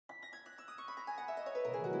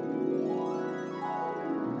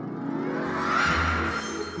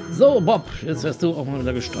So, Bob, jetzt wirst du auch mal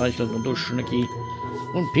wieder gestreichelt und du Schnecki.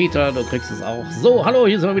 Und Peter, du kriegst es auch. So, hallo,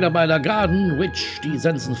 hier sind wir wieder bei der Garden Witch, die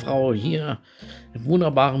Sensenfrau hier im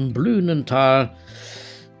wunderbaren blühenden Tal.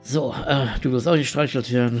 So, du wirst auch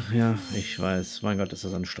gestreichelt werden. Ja, ich weiß. Mein Gott, ist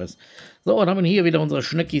das ein Stress. So, und haben hier wieder unsere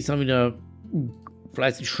Schneckis, haben wieder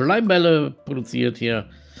fleißig Schleimbälle produziert hier.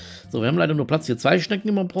 So, wir haben leider nur Platz hier 2 Schnecken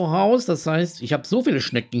immer pro Haus. Das heißt, ich habe so viele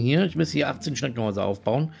Schnecken hier. Ich muss hier 18 Schneckenhäuser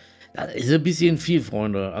aufbauen. Das ist ein bisschen viel,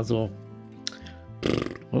 Freunde. Also,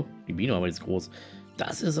 oh, die Biene war jetzt groß.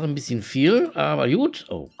 Das ist ein bisschen viel, aber gut.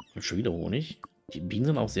 Oh, schon wieder Honig. Die Bienen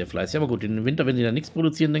sind auch sehr fleißig. Aber gut, im Winter werden sie da nichts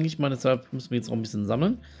produzieren, denke ich mal. Deshalb müssen wir jetzt auch ein bisschen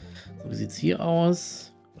sammeln. So, wie sieht es hier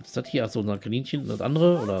aus? Was ist das hier? Achso, unser Kaninchen, das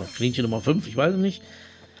andere. Oder Kaninchen Nummer 5, ich weiß es nicht.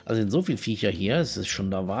 Also sind so viele Viecher hier. Es ist schon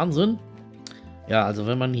der Wahnsinn. Ja, also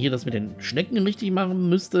wenn man hier das mit den Schnecken richtig machen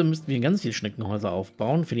müsste, müssten wir ganz viele Schneckenhäuser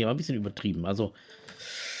aufbauen. Finde ich aber ein bisschen übertrieben. Also,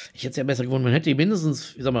 ich hätte es ja besser gewonnen, man hätte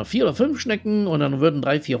mindestens, ich sag mal, 4 oder 5 Schnecken und dann würden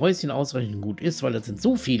 3, 4 Häuschen ausreichend gut ist, weil das sind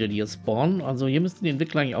so viele, die hier spawnen. Also hier müssten die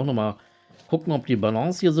Entwickler eigentlich auch nochmal gucken, ob die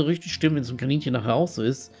Balance hier so richtig stimmt, wenn es ein Kaninchen nachher auch so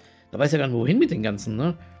ist. Da weiß ja gar nicht, wohin mit den ganzen,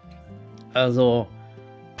 ne? Also,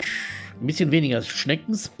 ein bisschen weniger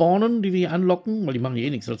Schnecken spawnen, die wir hier anlocken, weil die machen hier eh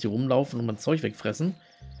nichts, als hier rumlaufen und man Zeug wegfressen.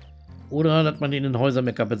 Oder dass man in den Häusern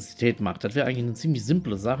mehr Kapazität macht. Das wäre eigentlich eine ziemlich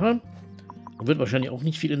simple Sache. Und wird wahrscheinlich auch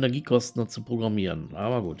nicht viel Energie kosten, das zu programmieren.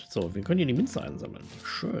 Aber gut. So, wir können hier die Minze einsammeln.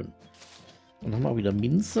 Schön. Dann haben wir auch wieder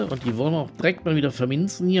Minze. Und die wollen wir auch direkt mal wieder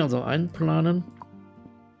verminzen hier. Also einplanen.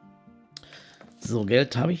 So,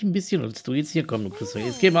 Geld habe ich ein bisschen. Und du jetzt hier, komm, du kriegst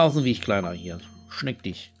jetzt geh mal aus dem Weg, Kleiner hier. Schneck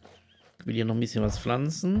dich. Ich will hier noch ein bisschen was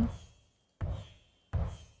pflanzen.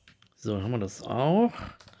 So, dann haben wir das auch.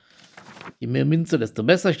 Je mehr Minze, desto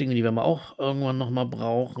besser. Ich denke, die werden wir auch irgendwann nochmal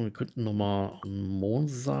brauchen. Wir könnten nochmal einen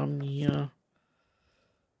Mohnsamen hier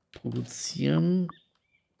produzieren.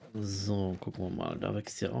 So, gucken wir mal. Da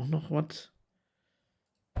wächst ja auch noch was.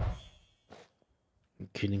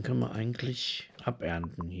 Okay, den können wir eigentlich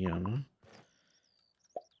abernten hier, ne?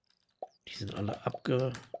 Die sind alle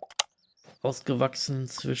ausgewachsen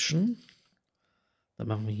inzwischen. Dann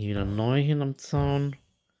machen wir hier wieder neu hin am Zaun.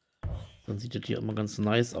 Dann sieht das hier immer ganz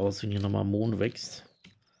nice aus, wenn hier nochmal Mohn wächst.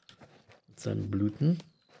 Mit seinen Blüten.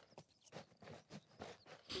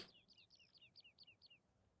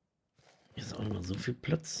 Hier ist auch nicht mal so viel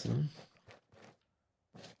Platz, ne?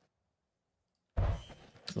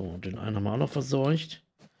 So, und den einen haben wir auch noch verseucht.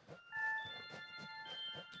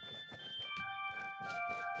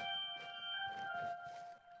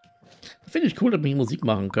 Finde ich cool, dass man hier Musik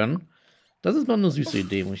machen kann. Das ist mal eine süße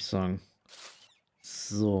Idee, muss ich sagen.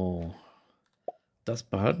 So. Das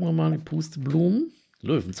behalten wir mal, die Pusteblumen.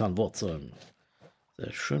 Löwenzahnwurzeln.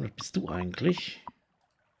 Sehr schön, was bist du eigentlich?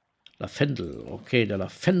 Lavendel. Okay, der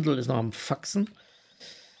Lavendel ist noch am Faxen.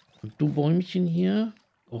 Und du Bäumchen hier?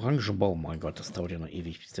 Orangenbaum. Mein Gott, das dauert ja noch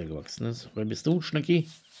ewig, bis der gewachsen ist. Wer bist du, Schnecki?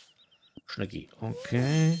 Schnecki.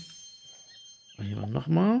 Okay. Hier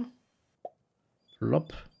nochmal.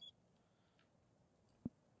 Plopp.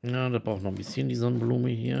 Ja, da braucht noch ein bisschen die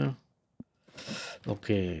Sonnenblume hier.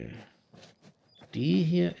 Okay. Die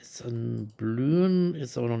hier ist an Blühen,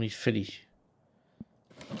 ist aber noch nicht fertig.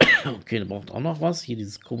 Okay, da braucht auch noch was. Hier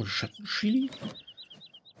dieses komische Schattenchili.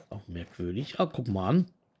 Auch merkwürdig. Ah, guck mal an.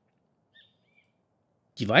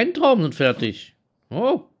 Die Weintrauben sind fertig.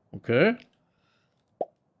 Oh, okay.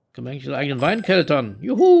 Können wir eigentlich den eigenen Wein keltern.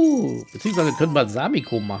 Juhu. Beziehungsweise können wir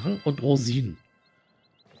Balsamico machen und Rosinen.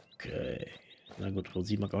 Okay. Na gut,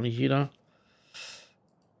 Rosinen mag auch nicht jeder.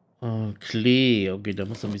 Klee. Okay, da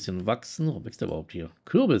muss ein bisschen wachsen. Wo wächst der überhaupt hier?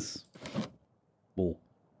 Kürbis. Wo?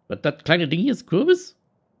 Was, das kleine Ding hier ist Kürbis?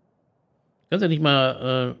 Kannst ja nicht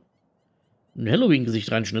mal ein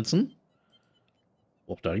Halloween-Gesicht reinschnitzen.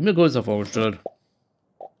 Auch da habe ich mir größer vorgestellt.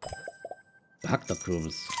 Gehackter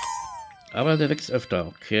Kürbis. Aber der wächst öfter.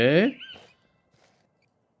 Okay.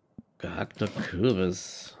 Gehackter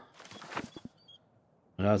Kürbis.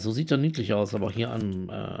 Ja, so sieht er niedlich aus. Aber hier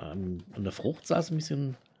an der Frucht sah es ein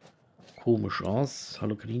bisschen komisch aus.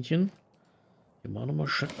 Hallo Kaninchen. Hier machen wir nochmal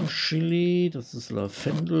Schattenchili. Das ist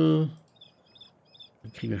Lavendel.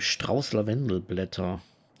 Dann kriegen wir Strauß-Lavendelblätter.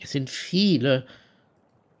 Es sind viele.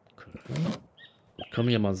 Okay. Das können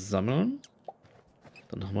wir ja mal sammeln.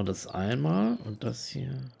 Dann haben wir das einmal. Und das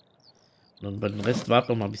hier. Und dann bei dem Rest warten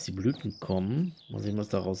wir mal, bis die Blüten kommen. Mal sehen, was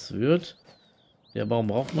daraus wird. Der Baum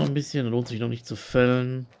braucht noch ein bisschen. Lohnt sich noch nicht zu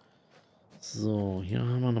fällen. So, hier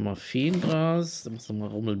haben wir nochmal Feengras, damit es nochmal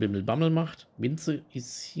Rummel-Bimmel-Bammel macht. Minze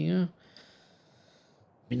ist hier.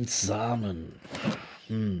 Minzsamen.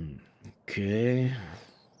 Okay.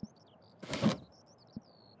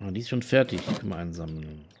 Ah, die ist schon fertig. Die können wir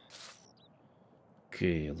einsammeln.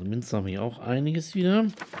 Okay, also Minze haben wir hier auch einiges wieder.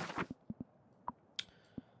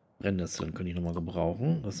 Brennnesseln könnte ich nochmal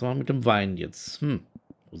gebrauchen. Das war mit dem Wein jetzt.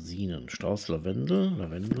 Rosinen, Strauß, Lavendel,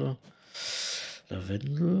 Lavendel.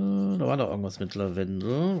 Lavendel. Da war doch irgendwas mit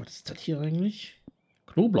Lavendel. Was ist das hier eigentlich?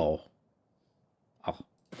 Knoblauch. Ach.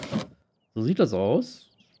 So sieht das aus.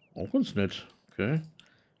 Auch ganz nett. Okay.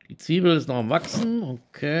 Die Zwiebel ist noch am Wachsen.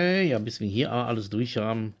 Okay. Ja, bis wir hier alles durch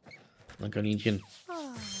haben. Dann Kaninchen.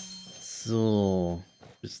 So.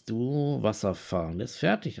 Bist du Wasser fahren? Der ist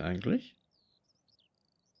fertig eigentlich.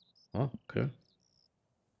 Ah, okay.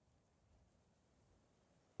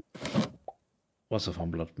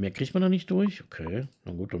 Wasserfarmblatt. Mehr kriegt man da nicht durch. Okay.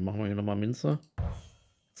 Na gut, dann machen wir hier nochmal Minze.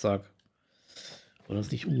 Zack. Oder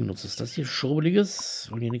das nicht ungenutzt ist. Das hier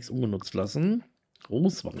Schrubbeliges. Wollen hier nichts ungenutzt lassen.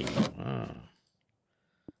 Rosmarin. Ah.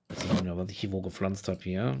 Das ist ja, was ich hier wo gepflanzt habe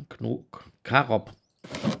hier. Karob.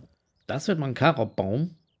 Das wird mal ein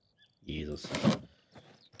Karobbaum. Jesus.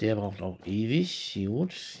 Der braucht auch ewig.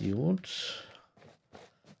 Gut, gut.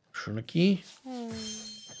 Schnucki.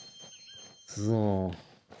 So.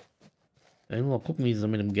 Mal gucken, wie es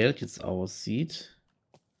mit dem Geld jetzt aussieht.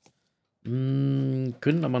 Können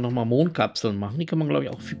aber nochmal Mondkapseln machen. Die kann man, glaube ich,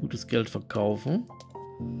 auch für gutes Geld verkaufen.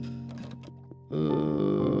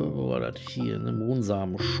 Wo war das hier? Eine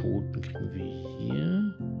Mohnsamenschoten kriegen wir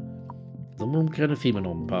hier. Sommerblumenkerne fehlen mir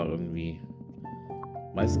noch ein paar irgendwie.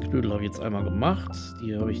 Meisten Knödel habe ich jetzt einmal gemacht.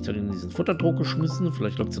 Die habe ich dann in diesen Futtertrog geschmissen.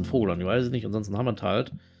 Vielleicht läuft es ein Vogel an, ich weiß es nicht. Ansonsten haben wir es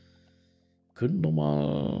halt. Könnten noch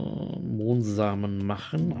mal Mohnsamen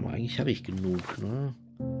machen, aber eigentlich habe ich genug, ne?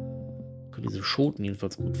 Können diese Schoten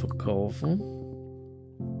jedenfalls gut verkaufen.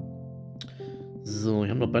 So, ich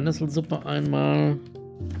habe noch Brennnesselsuppe einmal.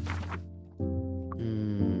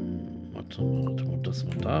 Warte mal, das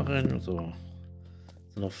mal da rein. So.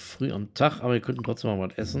 Ist noch früh am Tag, aber wir könnten trotzdem mal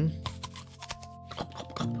was essen.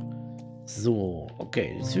 So,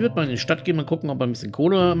 okay. Jetzt wird man in die Stadt gehen, mal gucken, ob wir ein bisschen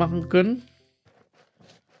Kohle machen können.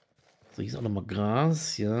 So, hier ist auch nochmal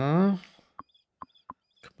Gras, ja.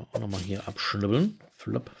 Können wir auch nochmal hier abschnibbeln.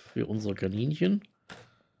 Flop für unsere Kaninchen.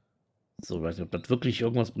 So, ich weiß nicht, ob das wirklich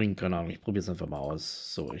irgendwas bringt. Keine Ahnung, ich probiere es einfach mal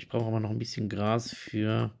aus. So, ich brauche aber noch ein bisschen Gras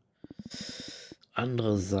für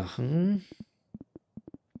andere Sachen.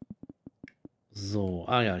 So,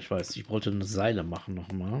 ah ja, ich weiß, ich wollte eine Seile machen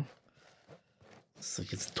nochmal. So,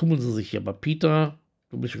 jetzt tummeln sie sich hier. Aber Peter,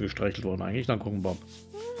 du bist schon gestreichelt worden eigentlich. Dann gucken, Bob.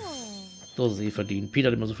 So, sie verdient. Peter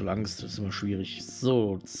hat immer so viel Angst. Das ist immer schwierig.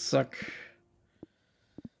 So, zack.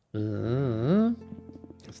 Was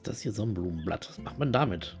ist das hier? Sonnenblumenblatt. Was macht man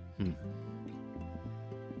damit?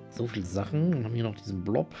 So viele Sachen. Dann haben wir hier noch diesen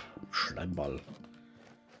Blob. Schleimball.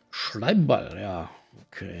 Schleimball, ja.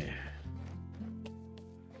 Okay.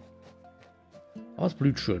 Aber es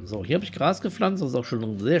blüht schön. So, hier habe ich Gras gepflanzt. Das ist auch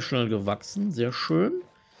schon sehr schnell gewachsen. Sehr schön.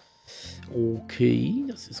 Okay,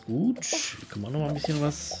 das ist gut. Hier kann man noch mal ein bisschen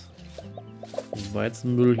was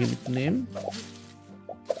Weizenmüll hier mitnehmen.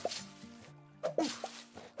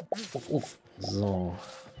 Uff. So.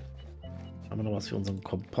 Haben wir noch was für unseren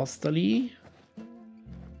Komposterli?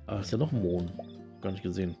 Ah, ist ja noch Mohn. Gar nicht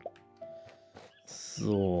gesehen.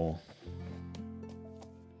 So.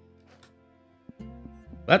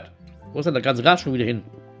 Was? Wo ist denn der ganze Gras schon wieder hin?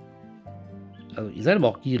 Also, ihr seid aber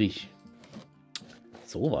auch gierig.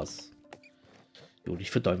 Sowas. Gut,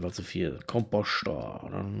 ich finde einfach zu viel. Komposter.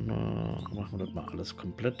 Dann machen wir das mal alles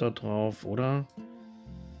komplett da drauf, oder?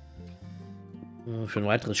 Für ein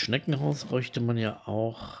weiteres Schneckenhaus bräuchte man ja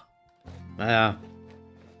auch. Naja.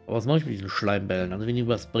 Aber was mache ich mit diesen Schleimbällen? Also wenn die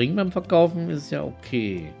was bringen beim Verkaufen, ist es ja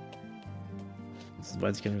okay. Jetzt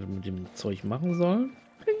weiß ich gar nicht, was ich mit dem Zeug machen soll.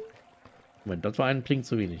 Pling. Moment, das war ein Pling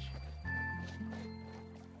zu wenig.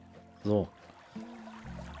 So.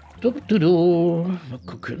 Mal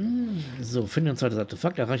gucken. So, finde ein zweites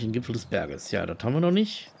Artefakt, erreiche den Gipfel des Berges. Ja, das haben wir noch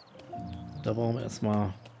nicht. Da brauchen wir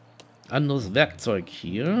erstmal anderes Werkzeug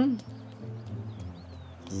hier.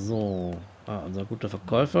 So. Ah, unser guter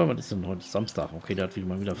Verkäufer. Was ist denn heute? Samstag. Okay, der hat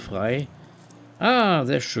mal wieder frei. Ah,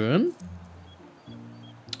 sehr schön.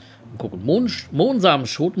 Gucken.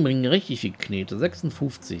 Mohnsamenschoten bringen richtig viel Knete.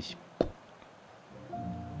 56.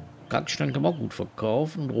 Kackstein kann man auch gut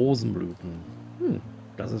verkaufen. Rosenblüten.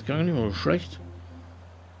 Das ist gar nicht mal so schlecht.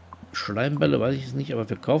 Schleimbälle weiß ich es nicht, aber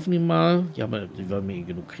wir kaufen die mal. Ja, aber die werden wir eh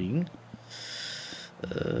genug kriegen.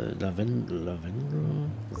 Lavendel.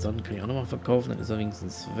 Sand kann ich auch noch mal verkaufen, dann ist er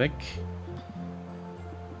wenigstens weg.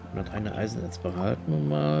 Und hat eine Eisenerz behalten wir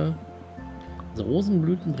mal. Also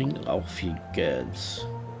Rosenblüten bringen auch viel Geld.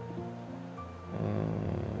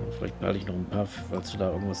 Vielleicht behalte ich noch ein paar, falls wir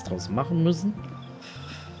da irgendwas draus machen müssen.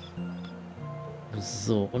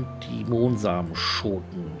 So, und die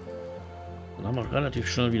Mohnsamenschoten. Dann haben wir relativ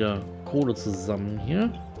schnell wieder Kohle zusammen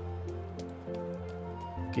hier.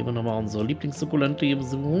 Gehen wir nochmal unsere Lieblingssukkulente hier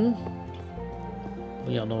besuchen.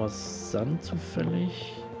 Hier auch noch was Sand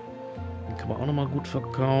zufällig. Den kann man auch nochmal gut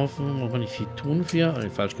verkaufen. Muss man nicht viel tun für.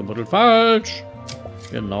 Falsch gebuddelt. Falsch!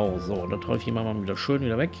 Genau, so. Da traue ich hier mal wieder schön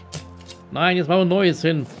wieder weg. Nein, jetzt machen wir Neues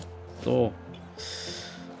hin. So.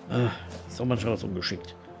 Ist auch manchmal was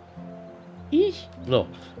ungeschickt. So.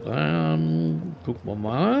 Gucken wir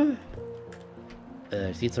mal.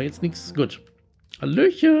 Ich sehe zwar jetzt nichts. Gut.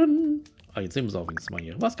 Hallöchen. Jetzt sehen wir es auch wenigstens mal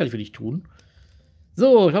hier. Was kann ich für dich tun?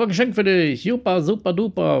 So, ich habe ein Geschenk für dich. Super, super,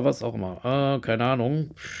 duper. Was auch immer. Keine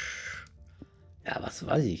Ahnung. Ja, was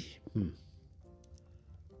weiß ich.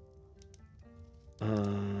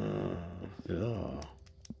 Ja.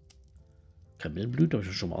 Kamillenblüte habe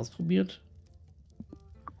ich schon mal ausprobiert.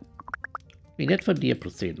 Wie nett von dir,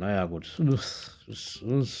 plus 10. Naja, gut. Das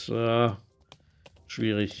ist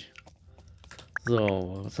schwierig.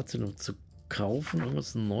 So, was hat sie noch zu kaufen?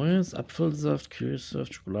 Irgendwas Neues? Apfelsaft,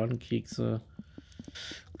 Kirschsaft, Schokoladenkekse,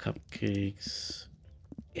 Cupcakes,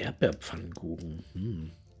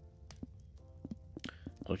 Erdbeerpfannkuchen.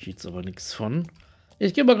 Brauche ich jetzt aber nichts von.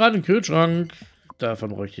 Ich gehe mal gerade in den Kühlschrank. Davon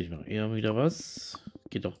bräuchte ich noch eher wieder was.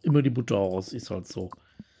 Geht auch immer die Butter aus. Ist halt so.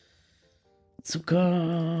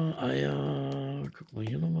 Zucker, Eier. Gucken wir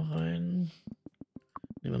hier nochmal rein.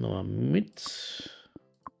 Nehmen wir nochmal mit.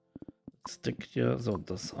 Das deckt ja. So,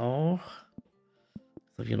 das auch.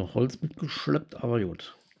 Jetzt habe ich hier noch Holz mitgeschleppt, aber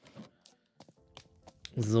gut.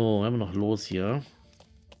 So, haben wir noch los hier.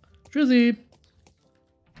 Tschüssi.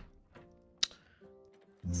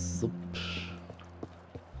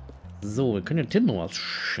 So, wir können ja Tim noch was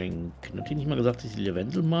schenken. Hat die nicht mal gesagt, dass ich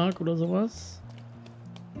Lavendel mag oder sowas?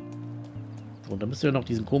 So, und dann müssen wir noch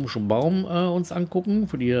diesen komischen Baum uns angucken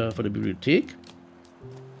für die Bibliothek.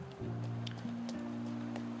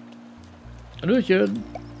 Hallöchen.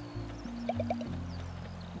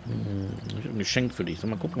 Ich habe ein Geschenk für dich. Soll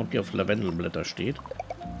mal gucken, ob die auf Lavendelblätter steht.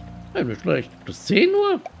 Ja, nicht schlecht. Das 10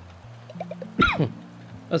 nur?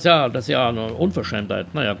 Das ist ja eine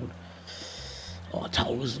Unverschämtheit. Naja, gut. Oh,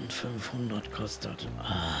 1500 kostet.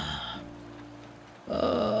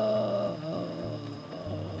 Na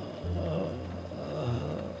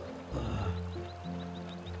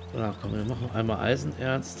komm, wir machen einmal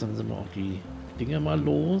Eisenerz, dann sind wir auch die Dinge mal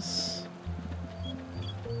los.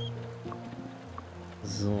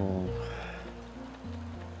 So.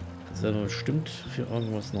 Das werden wir bestimmt für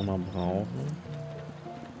irgendwas nochmal brauchen.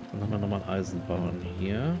 Dann haben wir nochmal Eisenbahn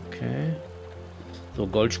hier. Okay. So,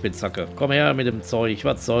 Goldspitzhacke. Komm her mit dem Zeug.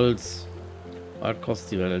 Was soll's? Was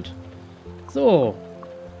kostet die Welt? So.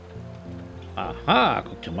 Aha,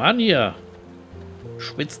 guck dir mal an hier.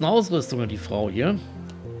 Spitzenausrüstung, die Frau hier.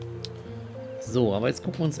 So, aber jetzt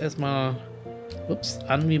gucken wir uns erstmal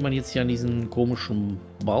an, wie man jetzt hier an diesen komischen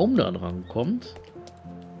Baum da dran kommt.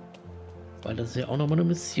 Weil das ist ja auch nochmal eine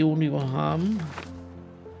Mission, die wir haben.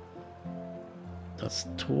 Das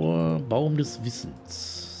Tor, Baum des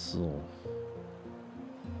Wissens. So.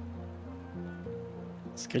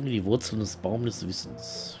 Scanne die Wurzeln des Baum des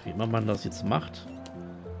Wissens. Wie immer man das jetzt macht.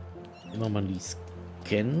 Immer man die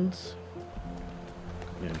scannt.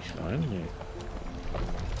 Kommt ja nicht rein. Nee.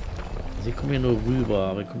 Sie kommen hier nur rüber,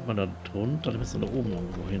 aber kommt man da drunter, dann bist du da oben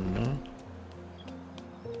irgendwo hin, ne?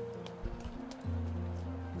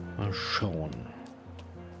 Mal schauen.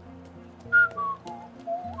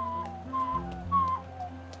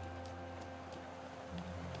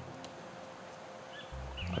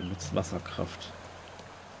 Dann nutzt Wasserkraft.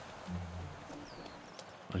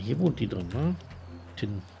 Ah, hier wohnt die drin, ne?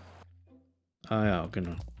 Tin. Ah ja,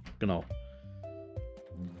 genau. Genau.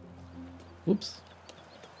 Ups.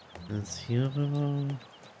 Jetzt hier rüber.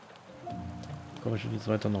 Komme ich schon jetzt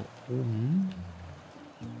weiter nach oben.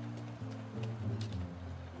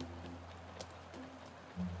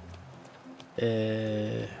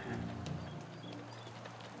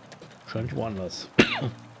 Wahrscheinlich woanders.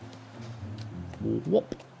 Wop.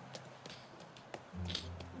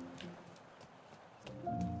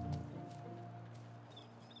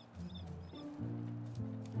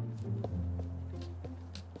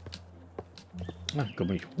 Ach, kann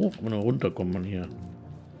man nicht hoch, kann man nur runter, kommt man hier.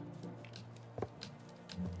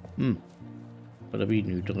 Bei der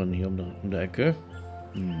Bienenhüterin hier um der Ecke.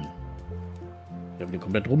 Ja, wir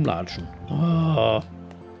komplett rumlatschen. Oh.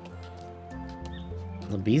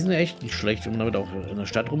 Also ein Besen echt nicht schlecht, wenn man damit auch in der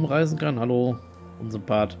Stadt rumreisen kann. Hallo,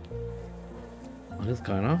 Unsympath. Ach, ist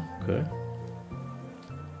keiner. Okay.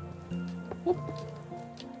 Wupp.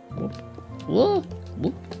 Wupp. Wupp.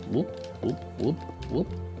 Wupp. Wupp. Wupp. Wupp. Wupp.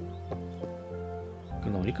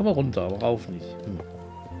 Genau, hier kann man runter, aber rauf nicht.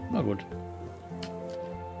 Na gut.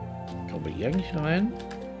 Kommen wir hier eigentlich rein?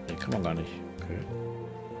 Ne, kann man gar nicht. Okay.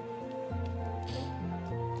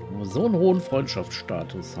 Wenn wir so einen hohen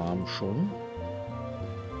Freundschaftsstatus haben schon.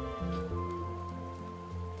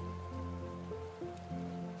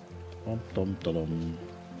 Dom, dom, dom.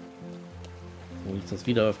 Wo jetzt das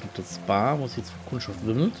wieder öffnet, das Bar, wo es jetzt für Kundschaft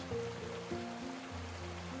wimmelt.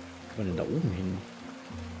 Wie kann man denn da oben hin?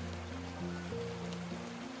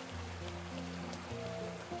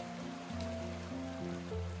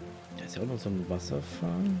 Da ist ja auch noch so ein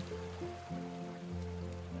Wasserfall.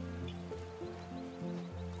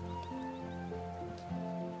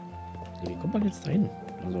 Ja, wie kommt man jetzt dahin?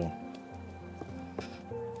 Also.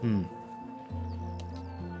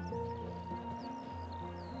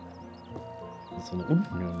 So nach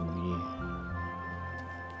unten irgendwie.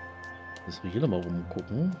 Müssen wir hier nochmal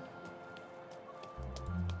rumgucken.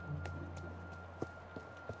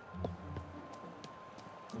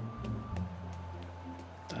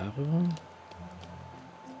 Darüber.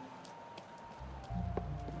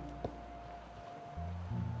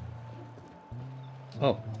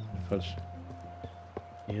 Oh, falsch.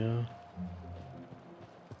 Hier.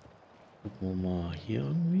 Gucken wir mal hier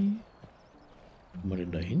irgendwie. Wo wir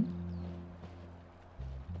denn da hin?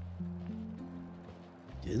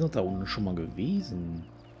 Die sind doch da unten schon mal gewesen.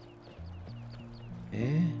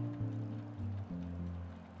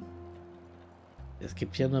 Es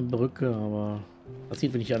gibt ja eine Brücke, aber was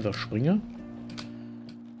passiert, wenn ich einfach springe?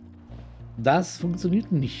 Das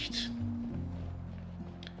funktioniert nicht.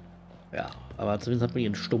 Ja, aber zumindest hat man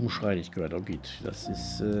ihren stummen Schrei nicht gehört. Okay, das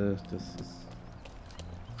ist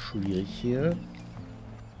schwierig hier.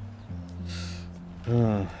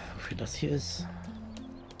 Wofür das hier ist?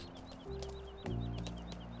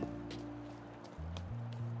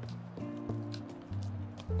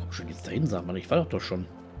 Schon jetzt dahin, sagt man. Ich war doch schon.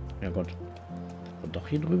 Ja Gott. Und doch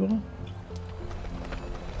hier drüber?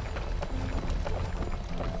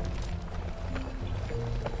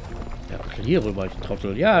 Ja, hier rüber, ich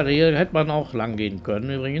Trottel. Ja, hier hätte man auch lang gehen können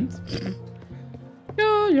übrigens.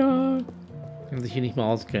 Ja, ja. Wenn man sich hier nicht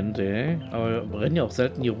mal auskennt, ey. Aber wir rennen ja auch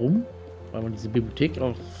selten hier rum, weil man diese Bibliothek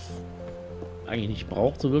auch eigentlich nicht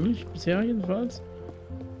braucht, so wirklich. Bisher jedenfalls.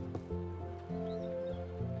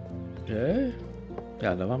 Okay.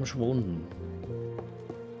 Ja, da waren wir schon mal unten.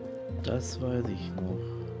 Das weiß ich noch.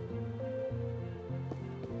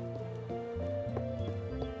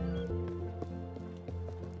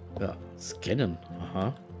 Ja, scannen.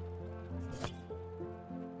 Aha.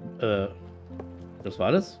 Das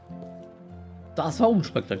war das? Das war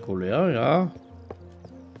unspektakulär, ja.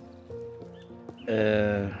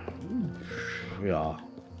 Ja.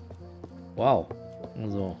 Wow.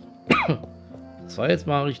 Also. Das war jetzt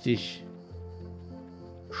mal richtig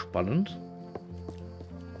spannend.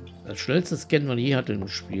 Das schnellste Scan, man je hatte im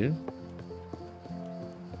Spiel.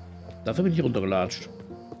 Dafür bin ich runtergelatscht.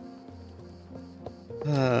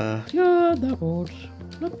 Ja, na gut.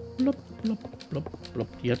 Blop, blop, blop, blop, blop.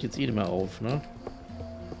 Die hat jetzt eh nicht mehr auf, ne?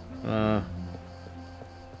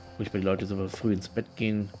 Muss ich bei den Leuten so früh ins Bett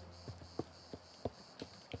gehen.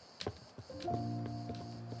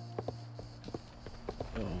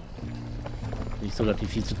 Ja. Nicht so, dass die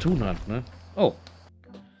viel zu tun hat, ne? Oh.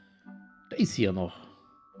 Da ist sie ja noch.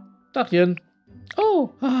 Dachchen.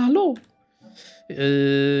 Oh, hallo.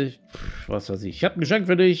 Was weiß ich. Ich habe ein Geschenk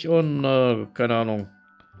für dich und, keine Ahnung.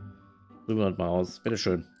 Drücken wir mal aus.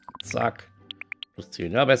 Bitteschön. Zack. Plus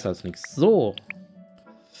 10. Ja, besser als nichts. So.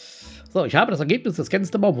 So, ich habe das Ergebnis des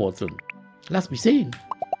Scans der Baumwurzeln. Lass mich sehen.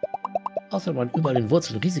 Außerdem waren überall in den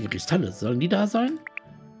Wurzeln riesige Kristalle. Sollen die da sein?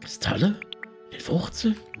 Kristalle? In den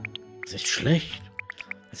Wurzeln? Das ist schlecht.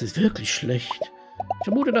 Das ist wirklich schlecht. Ich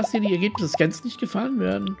vermute, dass dir die Ergebnisse des Scans nicht gefallen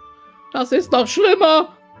werden. Das ist noch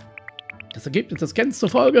schlimmer. Das Ergebnis des Scans zur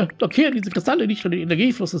Folge blockieren diese Kristalle nicht den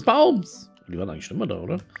Energiefluss des Baums. Die waren eigentlich schon immer da,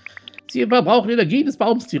 oder? Sie verbrauchen Energie des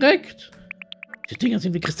Baums direkt. Die Dinger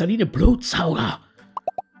sind wie kristalline Blutsauger.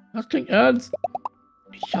 Das klingt ernst.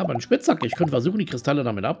 Ich habe eine Spitzhacke. Ich könnte versuchen, die Kristalle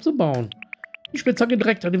damit abzubauen. Die Spitzhacke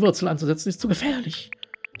direkt an die Wurzel anzusetzen, ist zu gefährlich.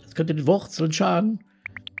 Das könnte den Wurzeln schaden.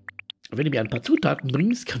 Und wenn du mir ein paar Zutaten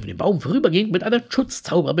bringst, können wir den Baum vorübergehend mit einer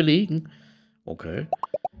Schutzzauber belegen. Okay.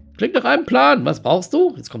 Klingt nach einem Plan. Was brauchst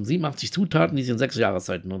du? Jetzt kommen 87 Zutaten, die es in 6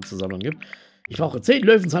 Jahreszeiten uns zusammen gibt. Ich brauche 10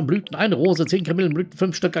 Löwenzahnblüten, eine Rose, 10 Kamillenblüten,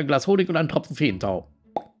 5 Stück, ein Glas Honig und einen Tropfen Feentau.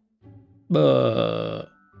 Wo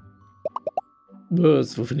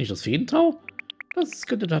finde ich das Feentau? Das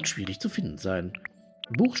könnte dort schwierig zu finden sein.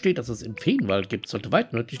 Im Buch steht, dass es im Feenwald gibt, sollte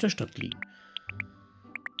weit nördlich der Stadt liegen.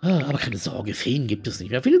 Aber keine Sorge, Feen gibt es nicht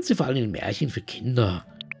mehr. Findet sie vor allem in Märchen für Kinder.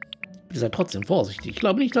 Bitte seid trotzdem vorsichtig. Ich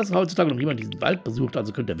glaube nicht, dass heutzutage noch jemand diesen Wald besucht,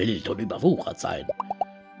 also könnte er wild und überwuchert sein.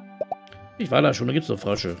 Ich war da schon, da gibt es noch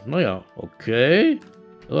Frösche. Naja, okay.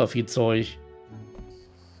 Oh, viel Zeug.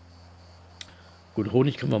 Gut,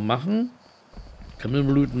 Honig können wir machen.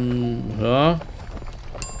 Kamillenblüten, ja.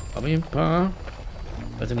 Habe ich ein paar.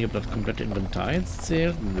 Weiß ja nicht, ob das komplette Inventar jetzt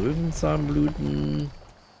zählt. Löwenzahnblüten.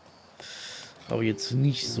 Aber jetzt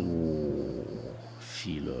nicht so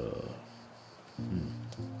viele.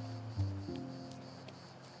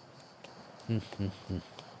 Was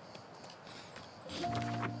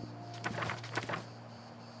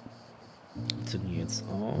sind die jetzt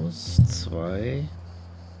aus? 2,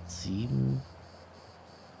 7.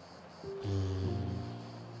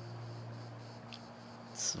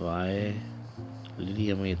 2. Lilly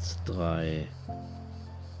haben wir jetzt 3.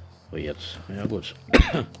 Oh, jetzt. Ja, gut.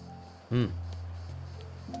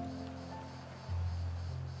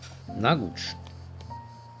 Na gut.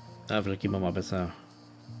 Ja, vielleicht gehen wir mal besser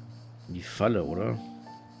in die Falle, oder?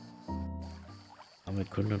 Aber wir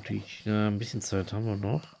können natürlich... Ja, ein bisschen Zeit haben wir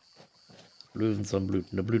noch.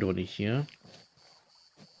 Löwenzahnblüten. Der blüht aber nicht hier.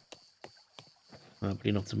 Ob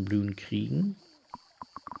die noch zum Blühen kriegen.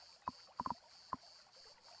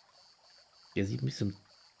 Der sieht ein bisschen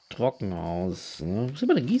trocken aus. Ne? Wo ist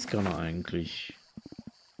aber der Gießkanne eigentlich?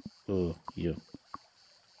 Oh, hier.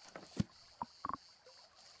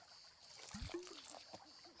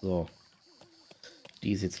 So.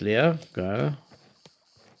 Die ist jetzt leer. Geil.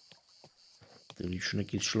 Die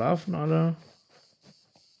Schneckis schlafen alle.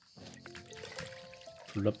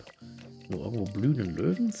 Flop. Nur irgendwo blühenden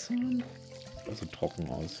Löwenzahn. Also trocken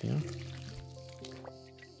aus hier.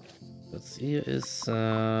 Das hier ist...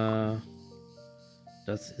 das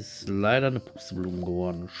ist leider eine Pusteblume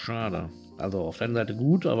geworden. Schade. Also auf der einen Seite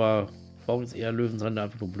gut, aber warum ist eher Löwenzahn, der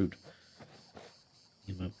einfach nur blüht?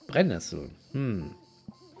 Hier mal Brennnessel.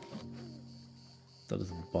 Das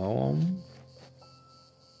ist ein Baum.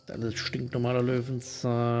 Das ist stinknormaler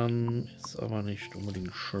Löwenzahn. Ist aber nicht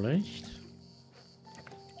unbedingt schlecht.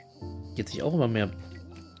 Jetzt sich auch immer mehr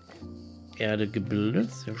Erde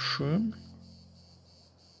gebildet. Sehr schön.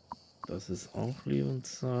 Das ist auch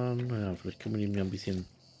Löwenzahn. Naja, vielleicht können wir den ja ein bisschen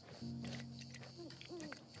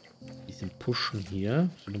pushen hier.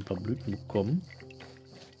 Dass wir ein paar Blüten bekommen.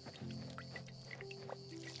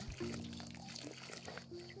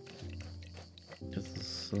 Das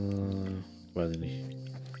ist, weiß ich nicht.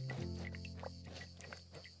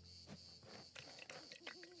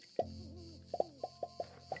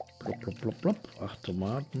 Plop, plop, plop, plop. 8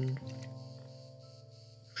 Tomaten.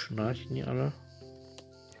 Schnarchen die alle?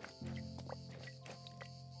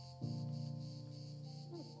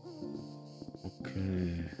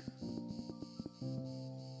 Okay.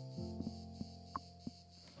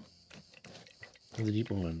 Also die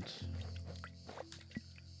Moment.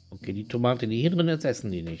 Okay, die Tomate, die hier drin ist,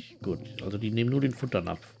 essen die nicht. Gut, also die nehmen nur den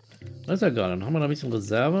Futternapf. Das ist ja egal, dann haben wir da ein bisschen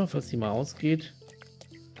Reserve, falls die mal ausgeht.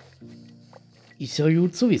 Ist ja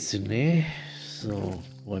gut zu wissen, ne? So,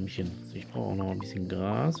 Räumchen. Ich brauche auch noch ein bisschen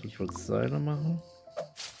Gras, weil ich wollte Seile machen.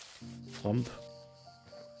 Fromp.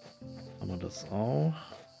 Haben wir das auch.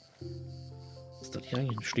 Ist das hier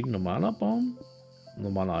eigentlich ein stinknormaler Baum?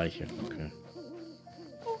 Normale Eiche, okay.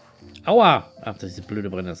 Aua! Ach, das ist diese blöde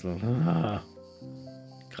Brennnessel. Ah.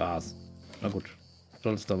 Gras. Na gut.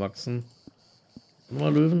 Soll es da wachsen?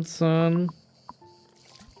 Nochmal Löwenzahn.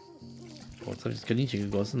 Oh, jetzt habe ich das Kaninchen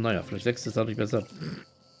gegossen. Naja, vielleicht wächst es dadurch besser.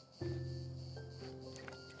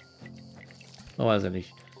 Man weiß ja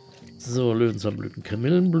nicht. So, Löwenzahnblüten.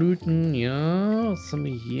 Kamillenblüten. Ja, was haben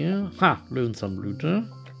wir hier? Ha,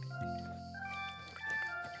 Löwenzahnblüte.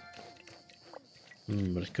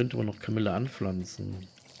 Vielleicht könnte man noch Kamille anpflanzen.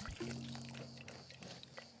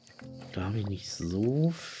 Da habe ich nicht so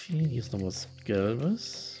viel. Hier ist noch was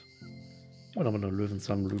Gelbes. Oder haben wir noch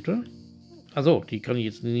Löwenzahnblüte? Also, die kann ich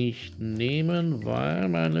jetzt nicht nehmen, weil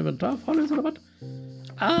mein Inventar voll ist, oder was?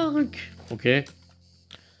 Arg! Okay.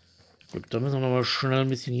 Gut, dann müssen wir noch mal schnell ein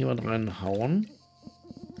bisschen hier was reinhauen.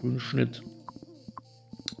 Grünen Schnitt.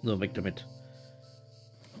 So, weg damit.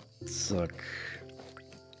 Zack.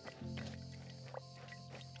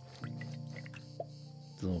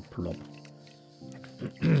 So, plopp.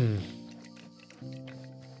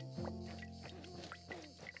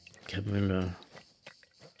 Kamille.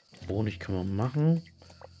 Honig kann man machen.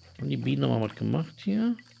 Und die Bienen haben was gemacht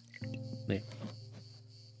hier? Nee.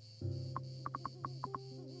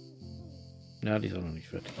 Ja, die ist auch noch nicht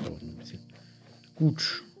fertig. Dauert ein bisschen.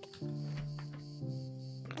 Gut.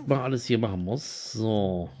 Was man alles hier machen muss.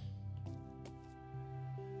 So.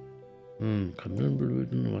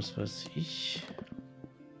 Kamillenblüten, was weiß ich.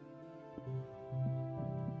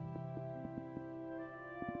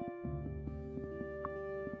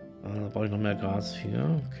 Da brauche ich noch mehr Gras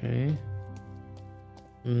für. Okay.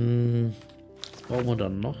 Was brauchen wir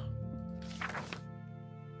dann noch?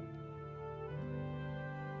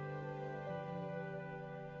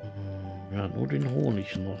 Ja, nur den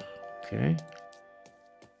Honig noch. Okay.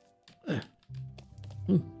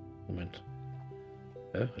 Moment.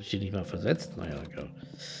 Hatte ich den nicht mal versetzt? Naja, egal.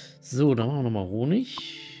 So, dann machen wir nochmal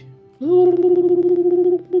Honig.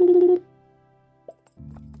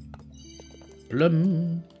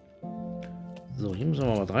 Blum. So, hier müssen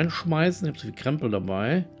wir mal was reinschmeißen. Ich habe so viel Krempel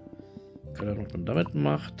dabei. Keine Ahnung, was man damit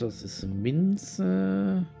macht. Das ist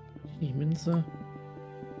Minze. Nicht Minze.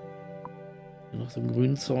 Hier noch so ein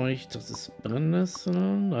Grünzeug. Das ist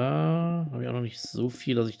Brennnessel. Da habe ich auch noch nicht so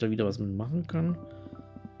viel, dass ich da wieder was mitmachen kann.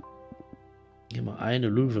 Hier mal eine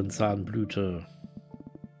Löwenzahnblüte.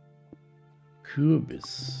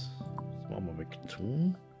 Kürbis. Das wollen wir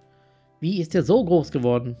wegtun. Wie ist der so groß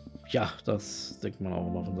geworden? Ja, das denkt man auch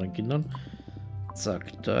immer von seinen Kindern.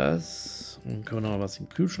 Zack, das. Dann können wir noch mal was in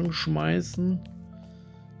den Kühlschrank schmeißen.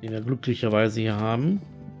 Den wir glücklicherweise hier haben.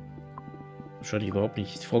 Wahrscheinlich überhaupt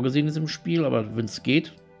nicht vorgesehen ist im Spiel, aber wenn es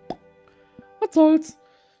geht. Was soll's?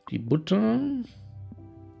 Die Butter.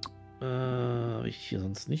 Habe ich hier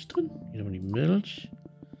sonst nicht drin. Hier haben wir die Milch.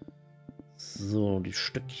 So, die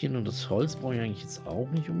Stöckchen und das Holz brauche ich eigentlich jetzt auch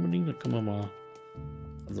nicht unbedingt. Das können wir mal.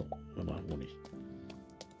 Also, wir machen wir nicht.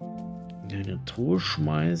 In eine Truhe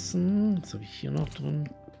schmeißen. Was habe ich hier noch drin?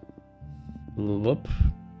 Wupp.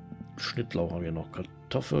 Schnittlauch habe ich noch.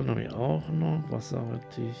 Kartoffeln habe ich auch noch.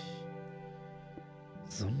 Wasserrettich.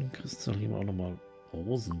 Sonnenkristall. Hier haben wir auch nochmal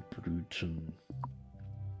Rosenblüten.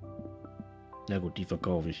 Na gut, die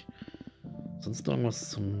verkaufe ich. Sonst noch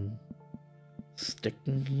irgendwas zum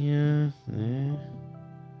Stecken hier? Nee.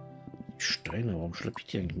 Die Steine, warum schleppe ich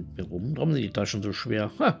die eigentlich mit mir rum? Warum sind die Taschen so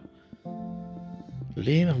schwer? Ha!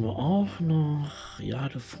 Lehm haben wir auch noch.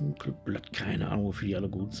 Jadefunkelblatt, keine Ahnung, wofür die alle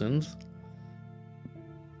gut sind.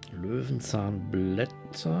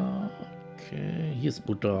 Löwenzahnblätter. Okay, hier ist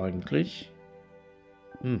Butter eigentlich.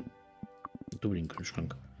 Du den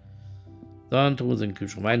Kühlschrank. Dann tun sie in den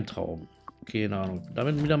Kühlschrank. Weintrauben. Keine Ahnung.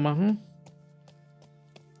 Damit wieder machen.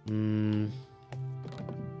 Gibt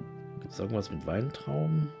es irgendwas mit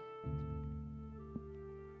Weintrauben?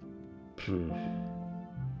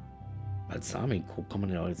 Balsamico kann man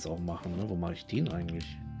ja jetzt auch machen. Ne? Wo mache ich den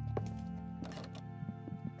eigentlich?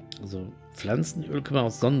 Also Pflanzenöl können wir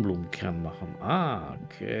aus Sonnenblumenkern machen. Ah,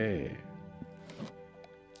 okay.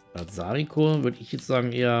 Balsamico würde ich jetzt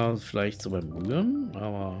sagen eher vielleicht so beim Rühren,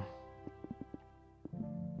 aber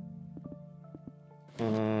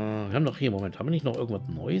wir haben doch hier, Moment, haben wir nicht noch irgendwas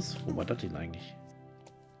Neues? Wo war das denn eigentlich?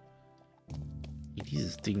 Wie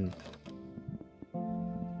dieses Ding.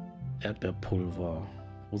 Erdbeerpulver.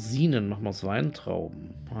 Rosinen machen wir aus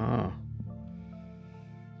Weintrauben. Ah.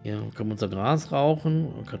 Ja, können wir unser Gras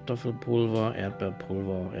rauchen. Kartoffelpulver,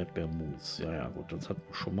 Erdbeerpulver, Erdbeermus. Ja, ja, gut, das hatten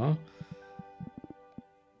wir schon mal.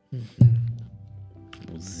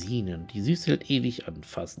 Rosinen. Die süß hält ewig an,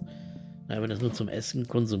 fast. Na, wenn das nur zum Essen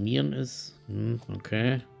konsumieren ist.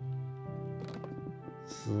 Okay.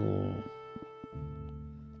 So.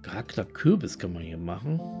 Gehackter Kürbis kann man hier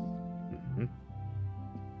machen.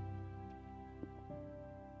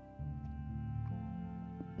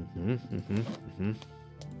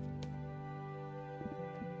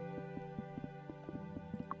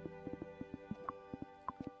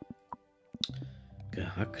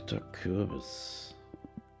 Gehackter Kürbis.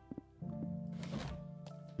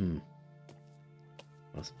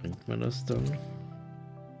 Was bringt mir das dann?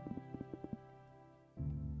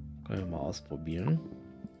 Kann ich mal ausprobieren.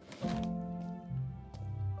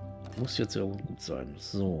 Muss jetzt ja auch gut sein.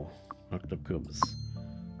 So, gehackter Kürbis.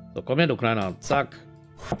 So, komm her, du Kleiner. Zack.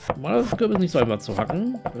 Mal das Kürbis nicht so einfach zu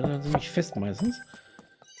hacken. Dann sind mich fest meistens.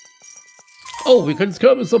 Oh, wir können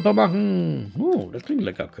Kürbissuppe machen. Oh, das klingt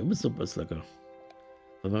lecker. Kürbissuppe ist lecker.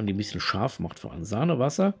 Wenn man die ein bisschen scharf macht, vor allem Sahne,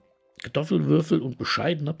 Wasser, Kartoffelwürfel und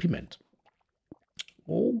bescheidener Piment.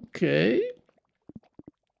 Okay.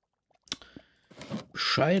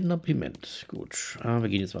 Bescheidener Piment. Gut. Wir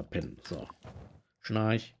gehen jetzt mal pennen. So.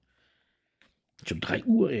 Schnarch. Schon 3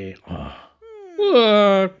 Uhr, ey. Oh.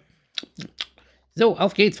 So,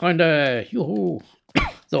 auf geht's, Freunde. Juhu.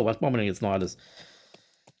 So, was brauchen wir denn jetzt noch alles?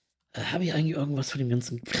 Habe ich eigentlich irgendwas von dem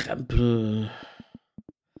ganzen Krempel?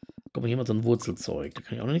 Guck mal, hier mal so ein Wurzelzeug. Da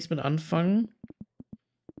kann ich auch noch nichts mit anfangen.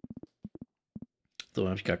 So,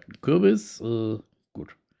 dann habe ich gar keinen Kürbis.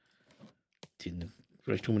 Gut.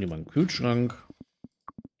 Vielleicht tun wir den mal in den Kühlschrank.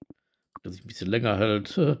 Dass sich ein bisschen länger hält.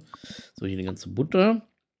 So, hier die ganze Butter.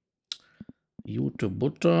 Gute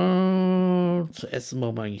Butter. Zu essen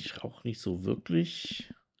brauchen wir eigentlich auch nicht so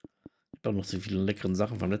wirklich. Ich habe auch noch so viele leckeren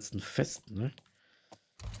Sachen vom letzten Fest, ne?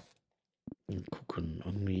 Und gucken,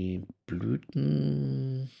 irgendwie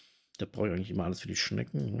Blüten. Da brauche ich eigentlich immer alles für die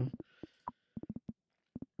Schnecken, ne?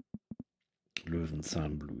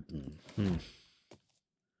 Löwenzahnblüten.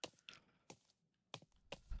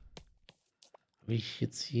 Habe ich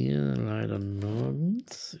jetzt hier leider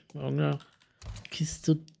nirgends in irgendeiner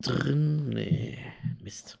Kiste drin? Nee,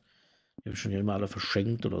 Mist. Die habe ich schon immer alle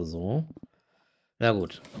verschenkt oder so. Ja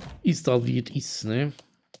gut. Ist da wie es ist, ne?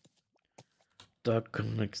 Da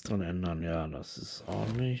können wir nichts dran ändern. Ja, das ist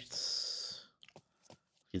auch nichts.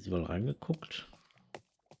 Jetzt überall reingeguckt.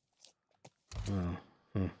 Ah,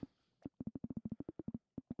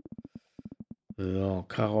 ja,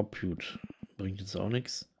 Karapüt. Bringt jetzt auch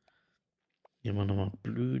nichts. Hier haben wir nochmal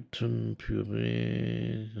Blüten,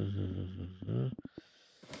 Püree.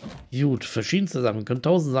 Gut, verschiedenste Sachen. Wir können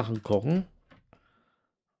 1000 Sachen kochen.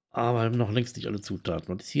 Aber wir haben noch längst nicht alle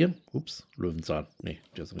Zutaten. Was ist hier? Ups, Löwenzahn. Nee,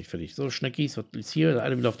 der ist noch nicht fertig. So, Schneckis, was ist hier? Der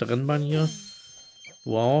eine wieder auf der Rennbahn hier.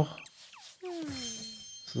 Du auch.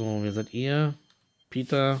 So, wer seid ihr?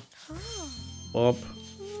 Peter. Bob.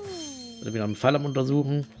 Wieder einen Fall am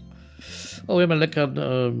Untersuchen. Oh, wir haben einen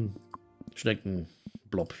leckeren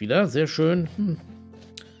Schneckenblob wieder. Sehr schön.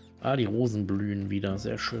 Ah, die Rosen blühen wieder.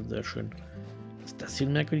 Sehr schön, sehr schön. Was ist das hier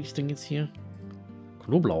ein merkwürdiges Ding jetzt hier?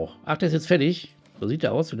 Knoblauch. Ach, der ist jetzt fertig. So sieht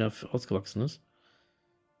der aus, wenn er ausgewachsen ist.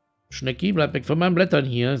 Schnecki, bleib weg von meinen Blättern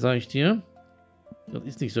hier, sag ich dir. Das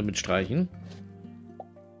ist nicht so mit Streichen.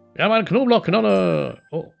 Ja, mein Knoblauchknolle.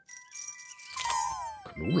 Oh.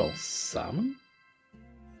 Knoblauchsamen?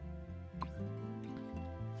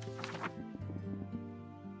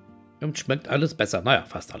 Und schmeckt alles besser. Naja,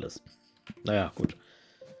 fast alles. Naja, gut.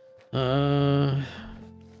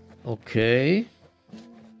 Okay.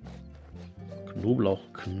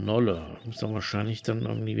 Knoblauchknolle. Muss doch wahrscheinlich dann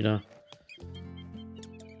irgendwie wieder...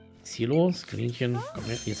 Was ist hier los? Kaninchen. Komm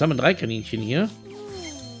her. Jetzt haben wir 3 Kaninchen hier.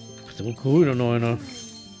 So grüne Neune.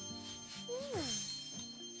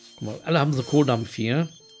 Guck mal, alle haben so Kohldampf hier.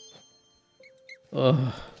 Oh.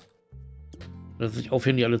 Lass sich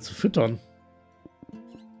aufhören, die alle zu füttern.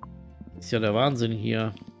 Ist ja der Wahnsinn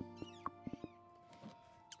hier.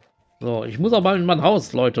 So, ich muss auch mal in mein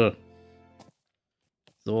Haus, Leute.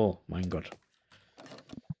 So, mein Gott.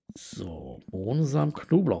 So, Bohnensamen,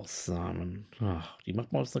 Knoblauchsamen. Ach, die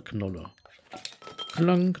macht man aus der Knolle.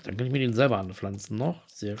 Klank, dann kann ich mir den selber anpflanzen noch.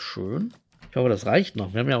 Sehr schön. Ich hoffe, das reicht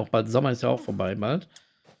noch. Wir haben ja auch bald, Sommer ist ja auch vorbei bald.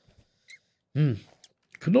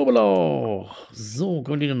 Knoblauch. So,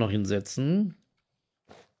 können wir den noch hinsetzen.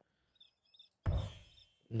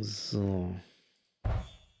 So.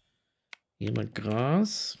 Hier mal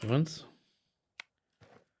Gras. Und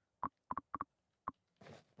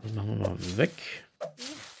dann machen wir mal weg.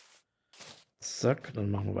 Zack,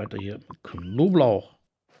 dann machen wir weiter hier mit Knoblauch.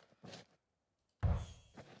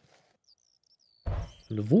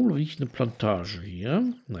 Eine wohlriechende Plantage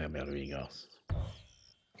hier. Naja, mehr oder weniger.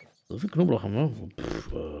 So viel Knoblauch haben wir.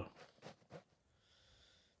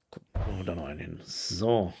 Gucken wir da noch einen hin.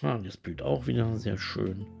 So, das blüht auch wieder. Sehr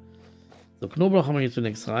schön. So, Knoblauch haben wir jetzt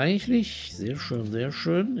zunächst reichlich. Sehr schön, sehr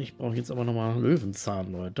schön. Ich brauche jetzt aber nochmal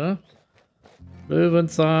Löwenzahn, Leute.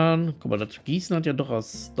 Löwenzahn. Guck mal, das Gießen hat ja doch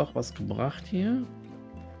was gebracht hier.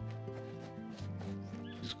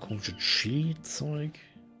 Dieses komische Chili-Zeug.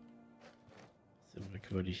 Sehr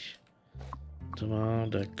merkwürdig.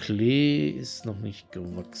 Der Klee ist noch nicht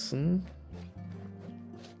gewachsen.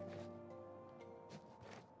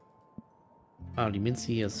 Ah, die Minze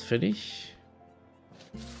hier ist fertig.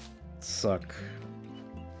 Zack.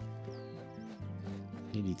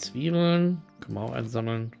 Hier die Zwiebeln. Können wir auch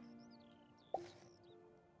einsammeln.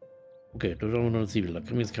 Okay, da haben wir nur eine Zwiebel. Da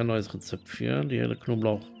kriegen wir jetzt kein neues Rezept für. Der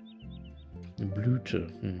Knoblauch. Eine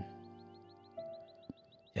Blüte.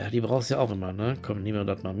 Ja, die brauchst du ja auch immer, ne? Komm, nehmen wir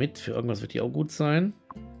das mal mit. Für irgendwas wird die auch gut sein.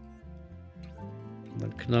 Und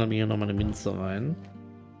dann knallen wir hier nochmal eine Minze rein.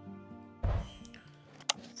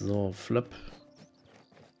 So, flop.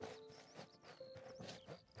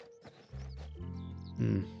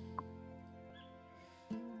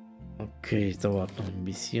 Okay, es dauert noch ein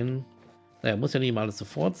bisschen. Naja, muss ja nicht mal alles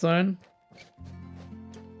sofort sein.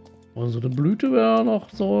 Und so eine Blüte wäre noch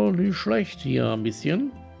so nicht schlecht hier ein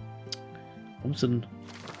bisschen. Warum ist denn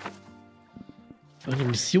die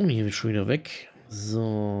Mission hier schon wieder weg?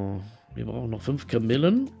 So, wir brauchen noch 5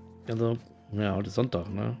 Kamillen. Also, ja, heute ist Sonntag,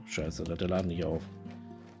 ne? Scheiße, da hat der Laden nicht auf.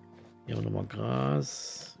 Hier haben wir nochmal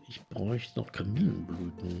Gras. Ich bräuchte noch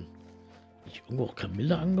Kamillenblüten. Ich irgendwo auch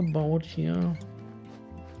Kamille angebaut hier.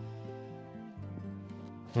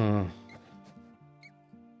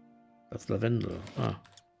 Das Lavendel.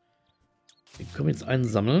 Den können wir jetzt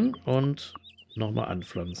einsammeln und nochmal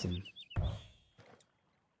anpflanzen.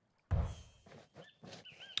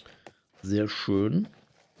 Sehr schön.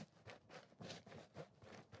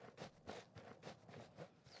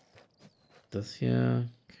 Das hier,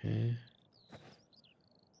 okay.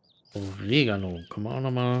 Oregano. Können wir auch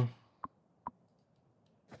nochmal.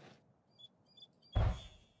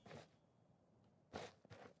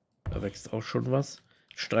 Da wächst auch schon was.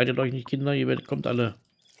 Streitet euch nicht, Kinder. Ihr kommt alle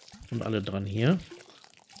dran hier.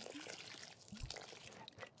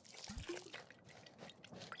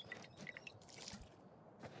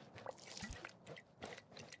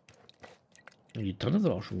 Die Tanne ist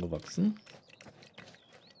auch schon gewachsen.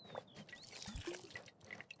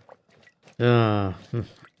 Ja.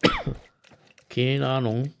 Keine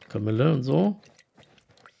Ahnung. Kamille und so.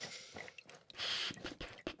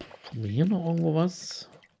 Haben wir hier noch irgendwo was?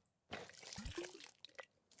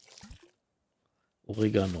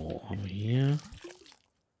 Oregano haben wir hier.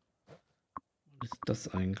 Was ist das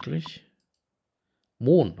eigentlich?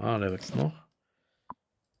 Mohn. Ah, der wächst noch.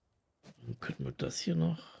 Dann könnten wir das hier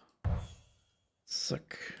noch.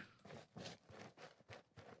 Zack.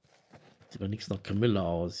 Sieht aber nichts nach Kamille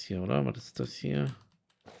aus hier, oder? Was ist das hier?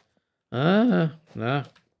 Ah, na.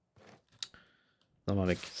 Sag mal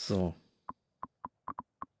weg. So.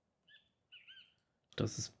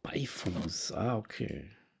 Das ist Beifuß. Ah,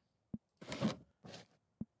 okay.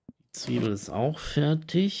 Die Zwiebel ist auch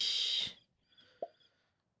fertig.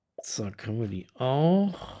 Zack, haben wir die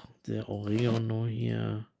auch. Der Oregano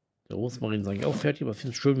hier. Der Rosmarin ist eigentlich auch fertig, aber ich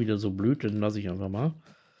finde es schön, wie der so blüht. Den lasse ich einfach mal.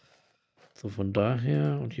 So, von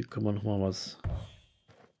daher. Und hier können wir noch mal was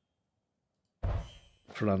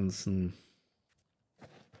pflanzen.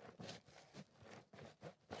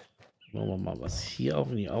 Machen wir mal was hier auch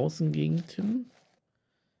in die Außengegend hin.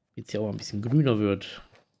 Jetzt hier auch ein bisschen grüner wird.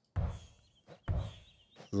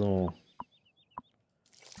 So.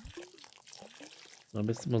 Am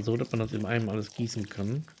besten mal so, dass man das in einem alles gießen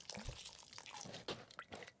kann.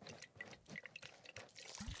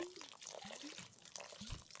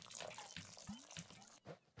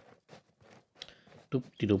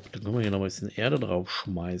 Duppdidupp. Dann können wir hier noch ein bisschen Erde drauf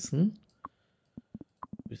schmeißen.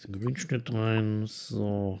 Ein bisschen Grünschnitt rein.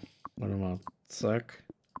 So. Warte mal. Zack.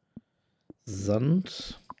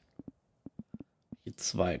 Sand. Hier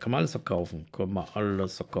 2. Kann man alles verkaufen. Können wir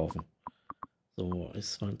alles verkaufen. So,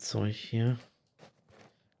 ist mein Zeug hier.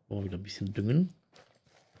 Oh, wieder ein bisschen düngen.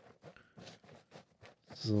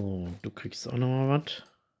 So, du kriegst auch noch mal was.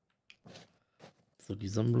 So, die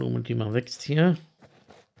Sonnenblume, die mal wächst hier.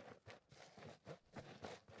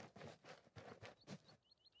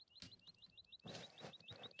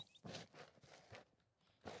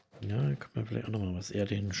 Ja, da kann man vielleicht auch noch mal was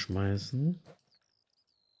Erde hinschmeißen.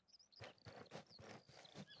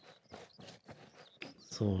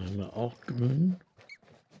 So, haben wir auch grün.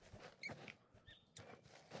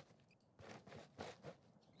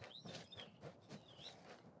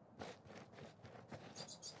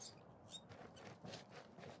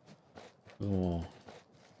 So.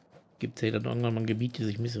 Gibt es ja dann irgendwann mal ein Gebiet, die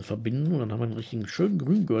sich ein bisschen verbinden. Und dann haben wir einen richtigen schönen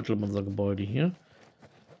Grüngürtel um unser Gebäude hier.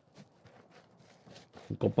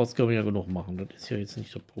 Und Kompost können wir ja genug machen. Das ist ja jetzt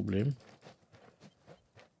nicht das Problem.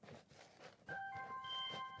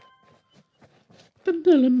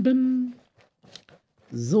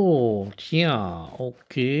 So, tja,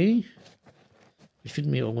 okay. Ich finde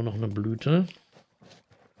mir irgendwo noch eine Blüte.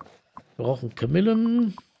 Wir brauchen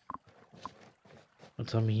Kamillen.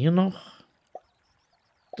 Was haben wir hier noch?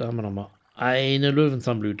 Da haben wir noch mal eine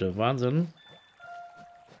Löwenzahnblüte. Wahnsinn.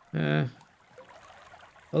 Das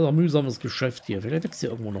ist auch ein mühsames Geschäft hier. Vielleicht wächst hier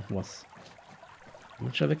irgendwo noch was.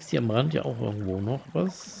 Mancher wächst hier am Rand ja auch irgendwo noch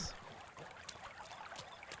was.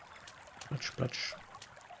 Platsch, platsch.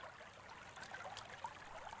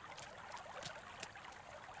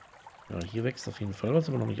 Ja, hier wächst auf jeden Fall was,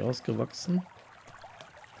 aber noch nicht ausgewachsen.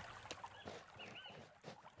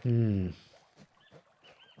 Schauen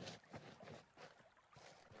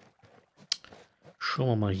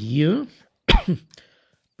wir mal hier.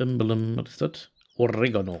 Was ist das?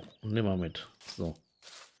 Oregano. Nehmen wir mit. So.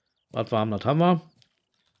 Was wir haben, das haben wir.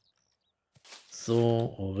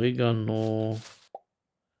 So, Oregano.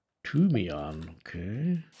 Thymian.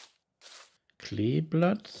 Okay.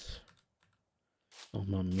 Kleeblatt.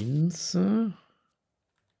 Nochmal Minze.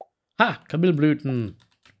 Ha! Kamillblüten.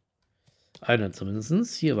 Eine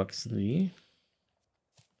zumindest. Hier wachsen die.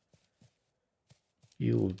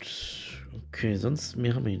 Gut. Okay, sonst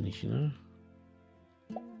mehr haben wir hier nicht, ne?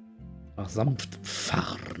 Ach, sanft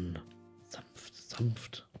fahren.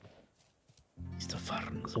 Sanft. Ist doch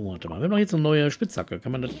fahren. So, warte mal. Wir haben doch jetzt eine neue Spitzhacke.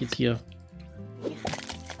 Kann man das jetzt hier...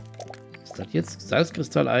 Ist das jetzt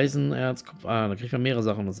Salzkristall, Eisen, Erz, Kopf... Ah, da kriegt man mehrere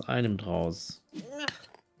Sachen aus einem draus.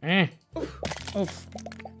 Auf.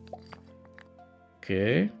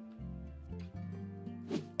 Okay.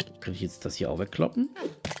 Kann ich jetzt das hier auch wegkloppen?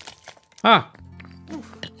 Ah!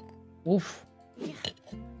 Uff.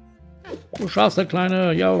 Du schaffst, der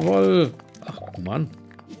Kleine. Jawohl. Ach, guck mal.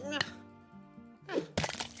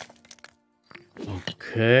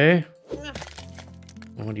 Okay.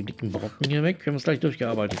 Machen wir die dicken Brocken hier weg. Wir haben es gleich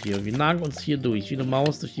durchgearbeitet hier. Wir nagen uns hier durch, wie eine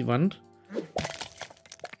Maus durch die Wand.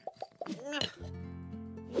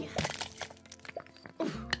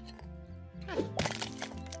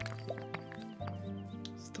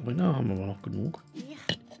 Stamina haben wir aber noch genug.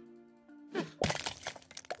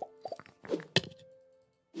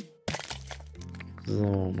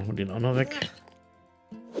 So, machen wir den auch noch weg.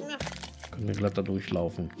 Können wir glatt da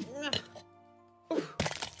durchlaufen.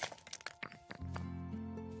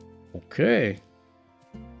 Okay.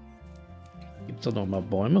 Gibt's da noch mal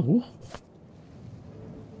Bäume? Huch.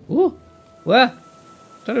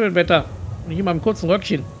 Dann mit Wetter. Und hier mal im kurzen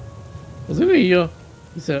Röckchen. Wo sind wir hier?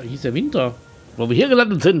 Hier ist der Winter. Wo wir hier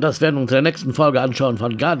gelandet sind, das werden wir uns in der nächsten Folge anschauen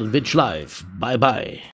von Gerade, live. Bye, bye.